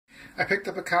I picked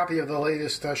up a copy of the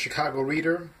latest Chicago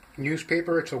Reader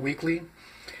newspaper. It's a weekly,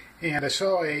 and I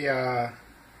saw I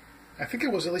think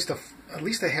it was at least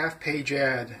a half-page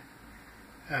ad.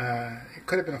 It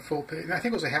could have been a full page. I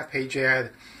think it was a half-page ad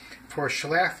for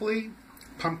Schlafly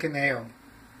Pumpkin Ale,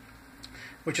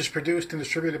 which is produced and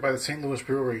distributed by the St. Louis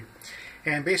Brewery.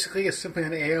 And basically, it's simply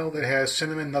an ale that has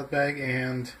cinnamon, nutmeg,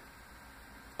 and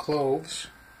cloves.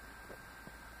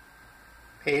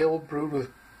 Ale brewed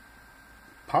with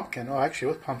pumpkin,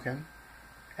 with pumpkin,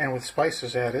 and with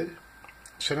spices added,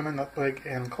 cinnamon, nutmeg,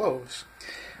 and cloves.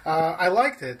 I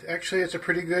liked it. Actually, it's a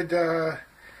pretty good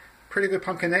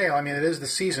pumpkin ale. I mean, it is the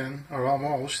season, or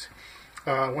almost.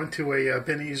 Went to a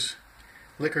Binny's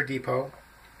Liquor Depot,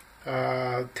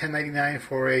 $10.99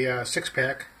 for a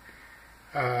 6-pack.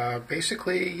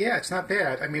 Basically, yeah, it's not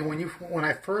bad. I mean,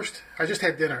 I just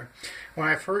had dinner. When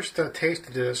I first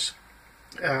tasted this,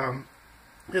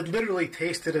 it literally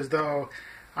tasted as though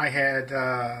I had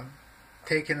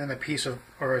taken in a piece of,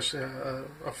 or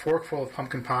a forkful of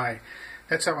pumpkin pie.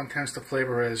 That's how intense the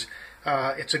flavor is.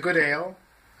 It's a good ale.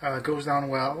 It goes down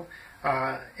well.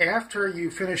 After you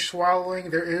finish swallowing,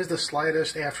 there is the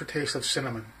slightest aftertaste of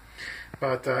cinnamon,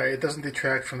 but it doesn't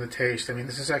detract from the taste. I mean,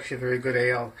 this is actually a very good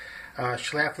ale.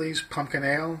 Schlafly's Pumpkin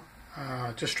Ale.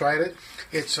 Just tried it.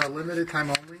 It's a limited time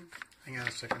only. Hang on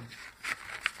a second.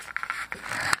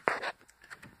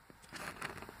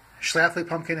 Schlafly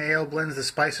Pumpkin Ale blends the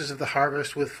spices of the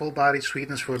harvest with full-bodied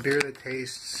sweetness for a beer that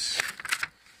tastes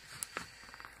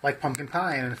like pumpkin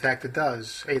pie, and in fact it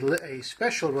does. A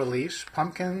special release,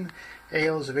 Pumpkin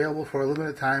Ale, is available for a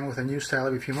limited time with a new style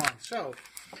every few months. So,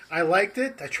 I liked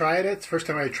it. I tried it. It's the first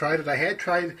time I tried it. I had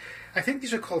tried, I think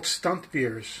these are called stunt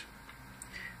beers,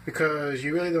 because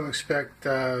you really don't expect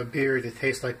beer to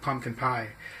taste like pumpkin pie.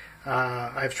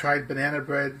 I've tried banana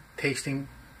bread tasting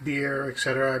beer,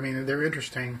 etc. I mean, they're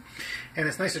interesting, and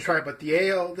it's nice to try. But the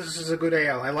ale, this is a good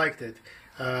ale. I liked it.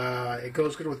 It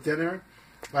goes good with dinner.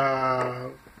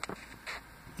 Yeah,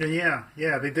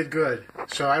 they did good.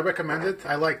 So I recommend it.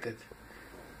 I liked it.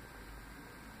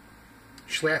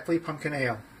 Schlafly Pumpkin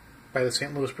Ale by the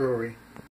St. Louis Brewery.